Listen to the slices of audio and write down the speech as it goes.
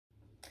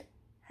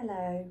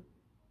Hello,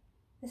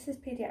 this is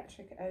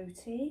Paediatric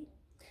OT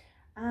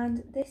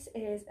and this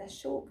is a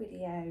short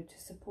video to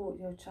support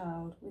your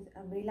child with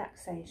a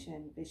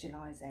relaxation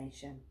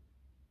visualisation.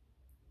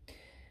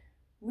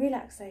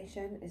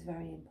 Relaxation is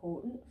very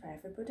important for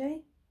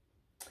everybody,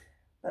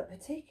 but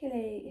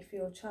particularly if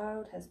your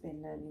child has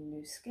been learning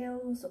new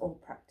skills or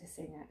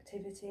practicing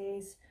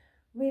activities,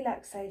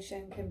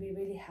 relaxation can be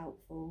really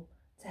helpful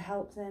to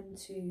help them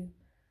to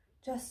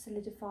just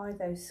solidify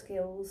those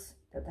skills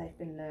that they've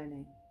been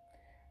learning,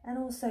 and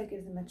also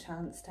give them a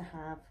chance to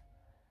have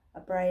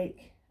a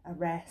break, a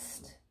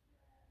rest,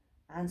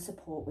 and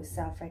support with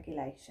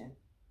self-regulation.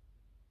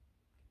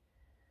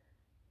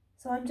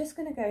 So I'm just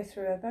going to go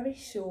through a very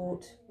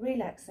short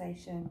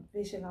relaxation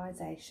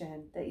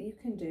visualization that you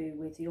can do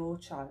with your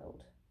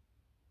child.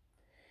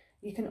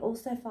 You can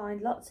also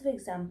find lots of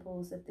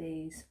examples of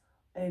these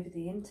over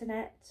the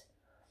internet,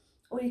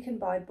 or you can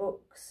buy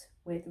books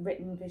with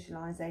written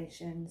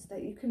visualizations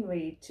that you can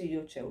read to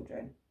your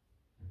children.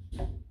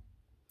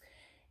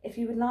 If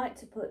you would like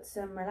to put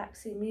some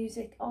relaxing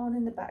music on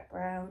in the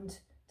background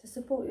to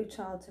support your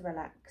child to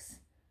relax,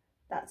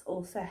 that's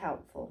also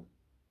helpful.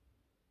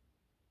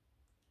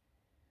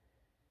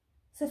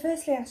 So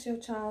firstly, ask your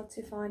child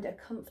to find a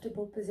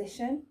comfortable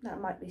position. That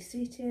might be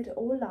seated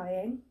or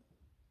lying.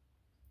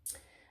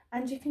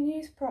 And you can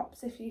use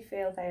props if you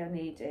feel they are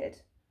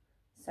needed.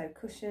 So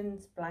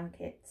cushions,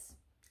 blankets,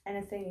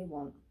 anything you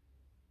want.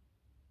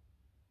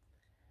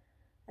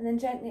 And then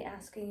gently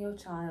asking your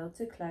child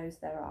to close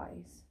their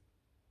eyes.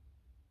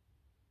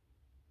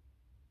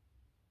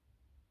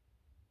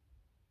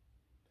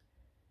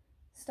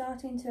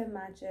 Starting to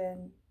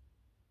imagine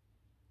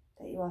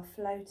that you are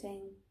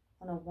floating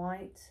on a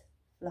white,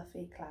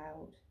 fluffy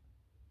cloud.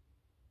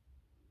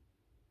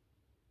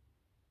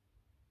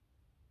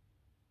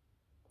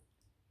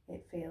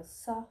 It feels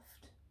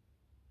soft.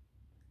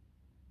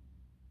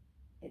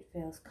 It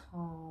feels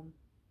calm.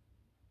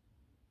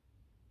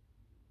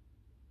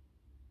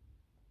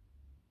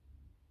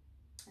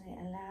 And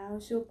it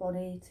allows your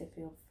body to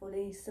feel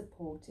fully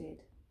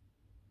supported.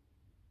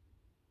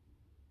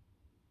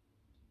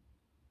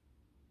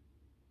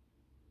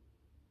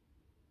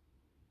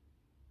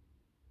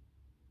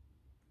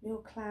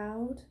 Your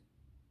cloud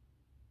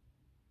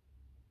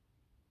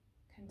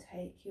can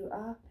take you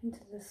up into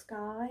the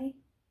sky,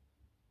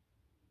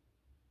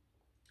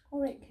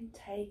 or it can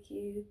take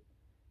you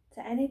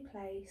to any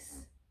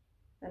place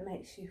that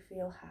makes you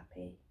feel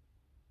happy.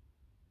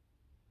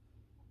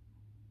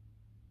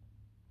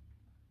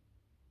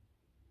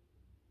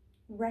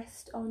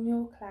 Rest on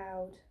your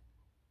cloud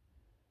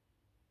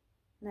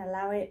and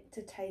allow it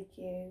to take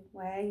you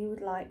where you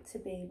would like to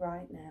be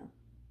right now.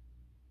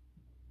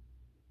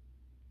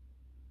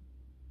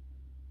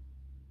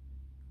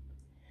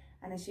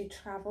 And as you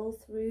travel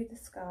through the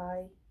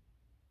sky,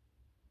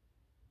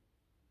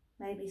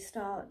 maybe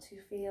start to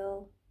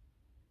feel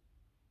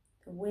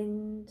the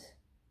wind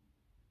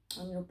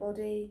on your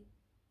body,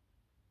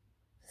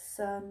 the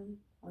sun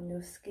on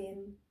your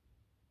skin.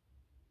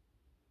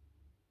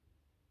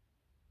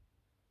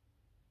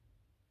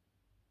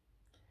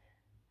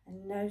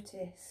 And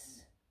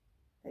notice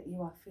that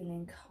you are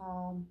feeling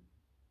calm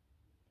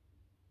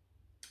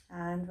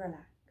and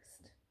relaxed.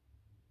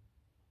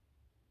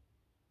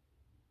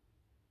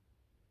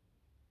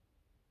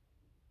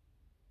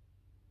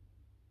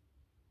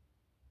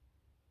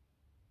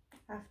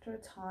 After a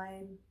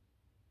time,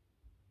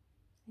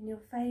 in your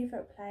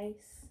favourite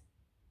place,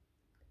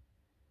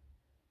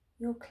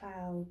 your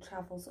cloud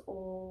travels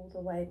all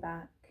the way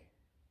back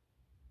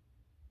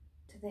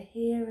to the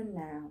here and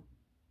now,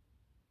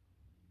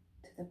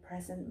 to the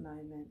present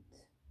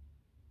moment.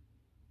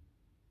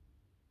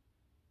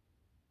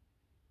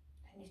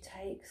 And you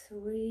take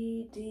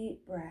 3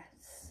 deep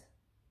breaths,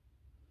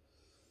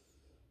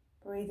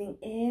 breathing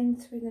in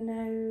through the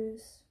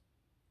nose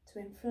to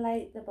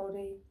inflate the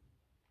body,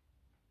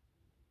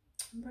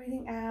 and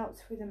breathing out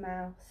through the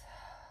mouth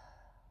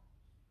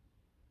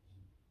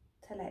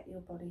to let your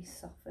body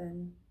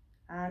soften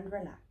and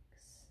relax.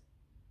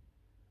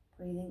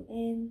 Breathing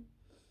in,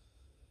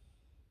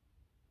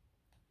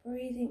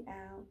 breathing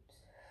out,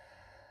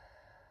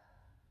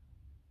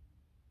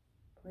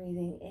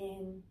 breathing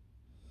in,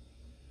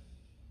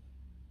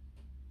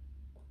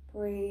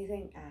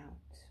 breathing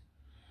out.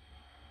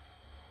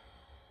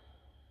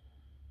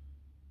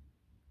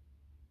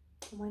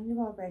 And when you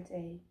are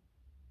ready,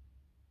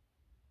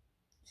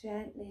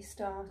 gently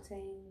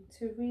starting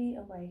to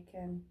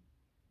reawaken,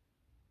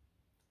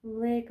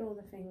 wriggle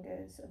the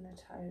fingers and the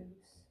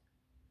toes,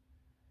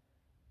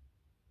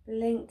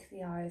 blink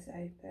the eyes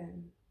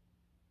open,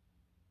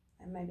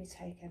 and maybe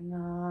take a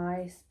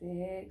nice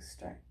big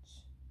stretch.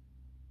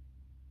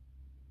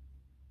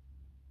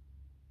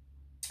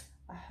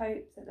 I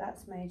hope that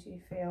that's made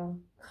you feel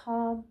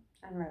calm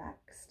and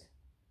relaxed.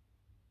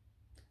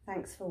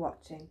 Thanks for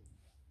watching.